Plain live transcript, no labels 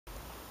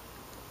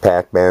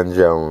Pacman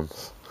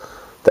Jones.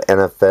 The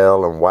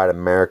NFL and white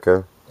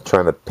America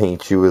trying to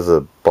paint you as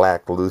a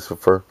black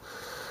Lucifer.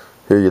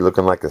 Here you're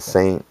looking like a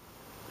saint,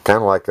 kind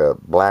of like a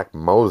black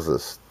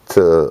Moses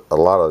to a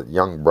lot of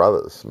young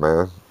brothers,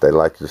 man. They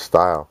like your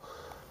style.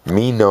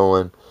 Me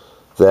knowing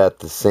that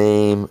the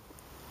same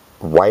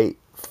white,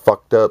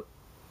 fucked up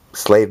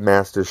slave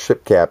master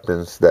ship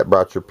captains that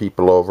brought your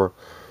people over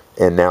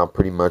and now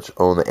pretty much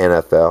own the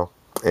NFL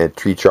and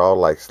treat y'all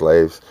like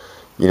slaves.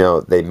 You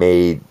know, they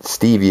made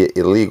stevia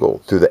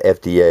illegal through the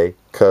FDA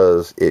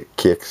because it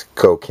kicks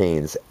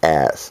cocaine's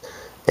ass.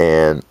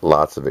 And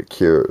lots of it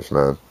cures,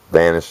 man.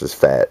 Vanishes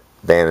fat,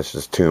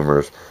 vanishes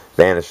tumors,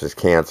 vanishes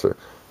cancer,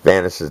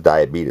 vanishes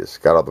diabetes.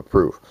 Got all the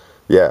proof.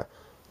 Yeah,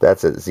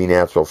 that's at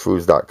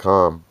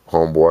znaturalfoods.com,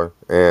 homeboy.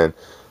 And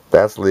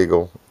that's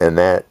legal, and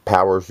that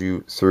powers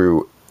you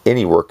through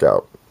any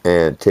workout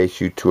and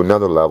takes you to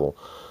another level.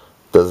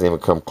 Doesn't even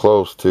come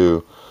close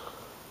to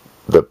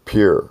the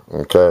pure,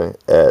 okay,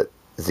 at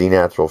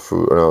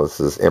znaturalfood. No, this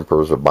is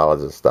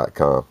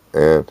emperorsherbologists.com,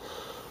 and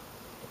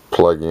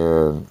plug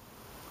in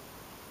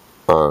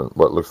on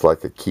what looks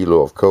like a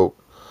kilo of Coke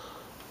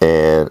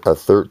and a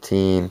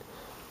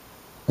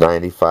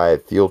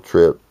 $13.95 field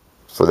trip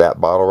for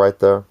that bottle right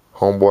there,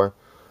 homeboy.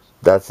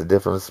 That's the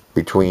difference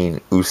between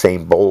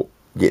Usain Bolt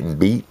getting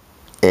beat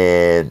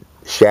and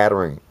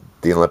shattering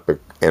the Olympic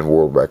and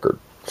world record.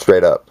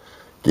 Straight up.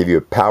 Give you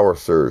a power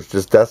surge.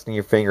 Just dusting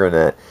your finger in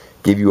that.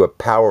 Give you a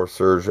power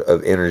surge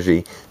of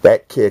energy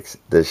that kicks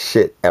the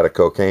shit out of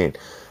cocaine.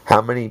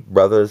 How many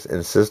brothers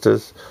and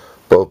sisters,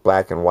 both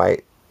black and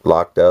white,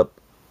 locked up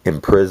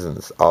in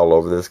prisons all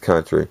over this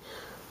country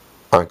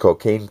on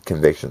cocaine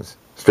convictions?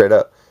 Straight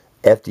up.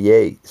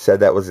 FDA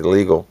said that was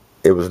illegal.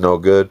 It was no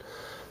good.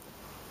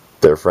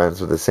 They're friends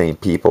with the same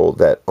people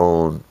that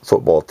own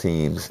football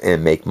teams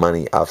and make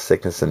money off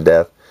sickness and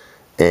death.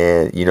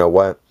 And you know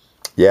what?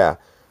 Yeah,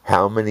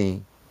 how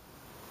many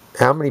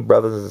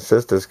brothers and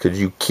sisters could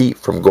you keep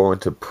from going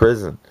to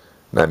prison,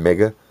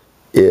 Namiga,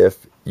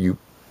 if you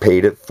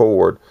paid it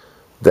forward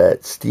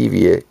that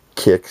stevia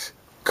kicks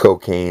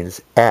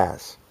cocaine's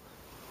ass?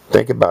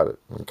 Think about it,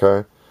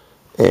 okay?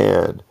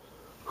 And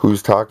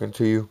who's talking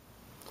to you?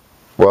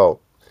 Well,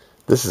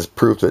 this is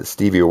proof that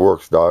stevia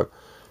works, dog.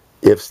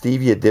 If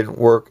stevia didn't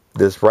work,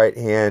 this right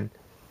hand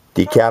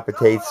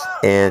decapitates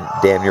and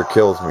damn near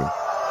kills me.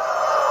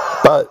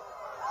 But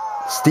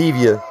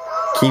stevia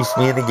keeps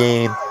me in the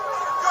game.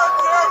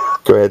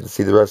 Go ahead and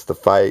see the rest of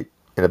the fight.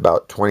 In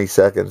about 20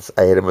 seconds,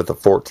 I hit him with a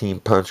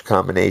 14-punch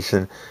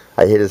combination.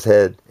 I hit his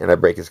head, and I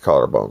break his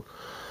collarbone.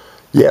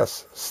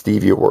 Yes,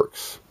 stevia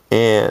works.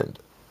 And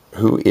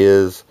who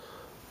is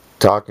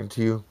talking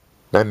to you,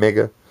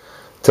 Namiga?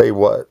 Tell you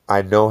what,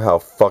 I know how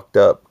fucked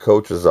up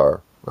coaches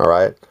are, all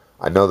right?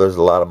 I know there's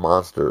a lot of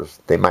monsters.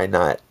 They might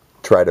not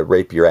try to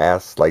rape your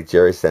ass like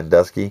Jerry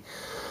Sandusky,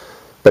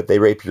 but they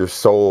rape your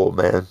soul,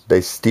 man.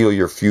 They steal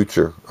your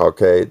future,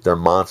 okay? They're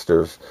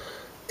monsters.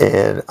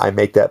 And I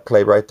make that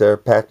play right there,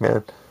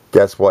 Pac-Man.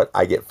 Guess what?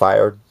 I get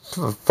fired.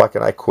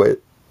 Fucking I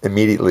quit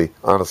immediately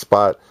on the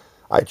spot.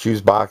 I choose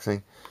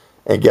boxing.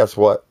 And guess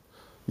what?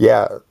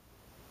 Yeah,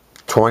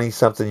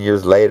 20-something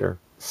years later,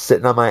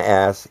 sitting on my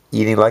ass,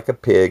 eating like a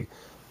pig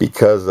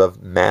because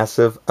of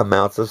massive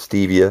amounts of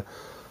stevia.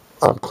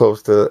 I'm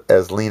close to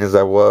as lean as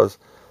I was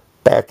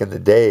back in the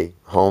day,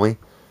 homie,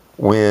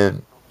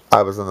 when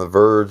I was on the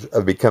verge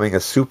of becoming a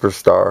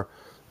superstar,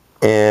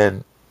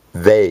 and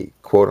they,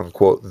 quote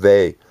unquote,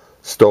 they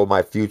stole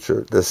my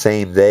future. The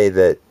same they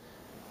that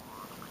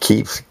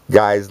keeps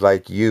guys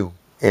like you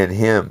and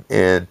him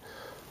and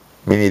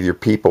many of your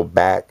people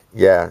back.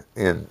 Yeah,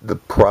 and the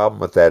problem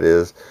with that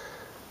is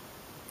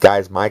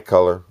guys my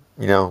color,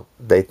 you know,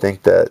 they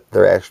think that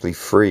they're actually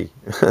free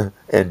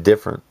and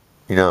different,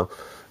 you know,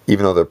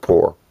 even though they're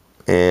poor.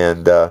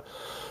 And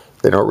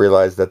they don't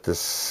realize that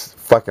this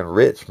fucking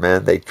rich,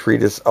 man, they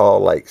treat us all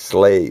like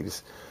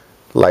slaves,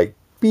 like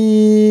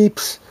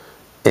beeps.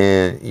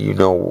 And you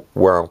know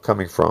where I'm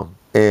coming from.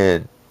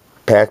 And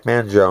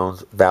Pacman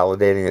Jones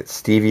validating that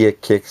stevia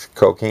kicks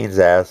cocaine's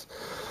ass.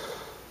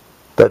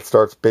 That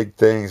starts big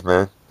things,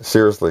 man.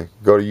 Seriously,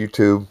 go to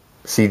YouTube.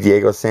 See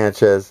Diego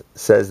Sanchez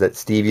says that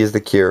stevia is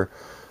the cure.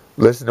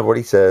 Listen to what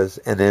he says,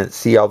 and then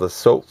see all the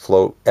soap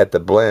float at the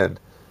blend,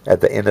 at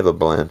the end of a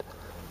blend.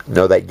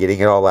 Know that getting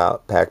it all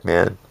out,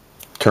 Pac-Man,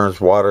 turns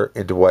water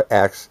into what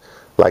acts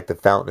like the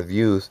fountain of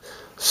youth.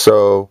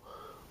 So,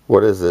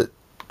 what is it,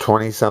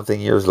 20-something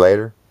years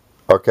later?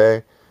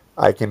 Okay,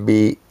 I can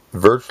be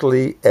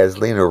virtually as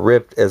lean or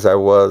ripped as I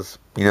was,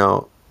 you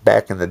know,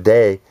 back in the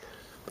day,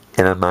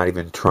 and I'm not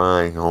even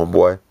trying,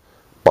 homeboy.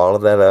 Bottle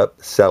that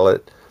up, sell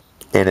it,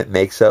 and it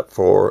makes up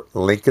for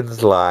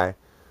Lincoln's lie.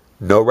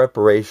 No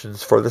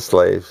reparations for the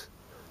slaves.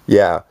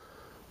 Yeah,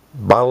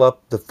 bottle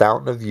up the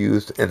fountain of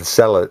youth and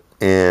sell it,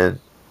 and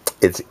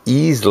it's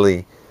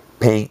easily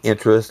paying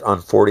interest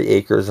on 40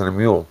 acres and a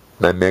mule,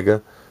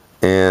 Namiga.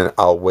 And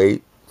I'll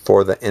wait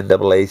for the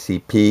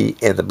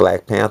NAACP and the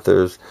Black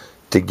Panthers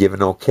to give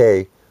an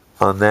okay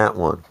on that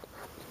one.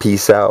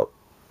 Peace out,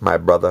 my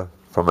brother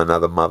from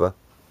another mother.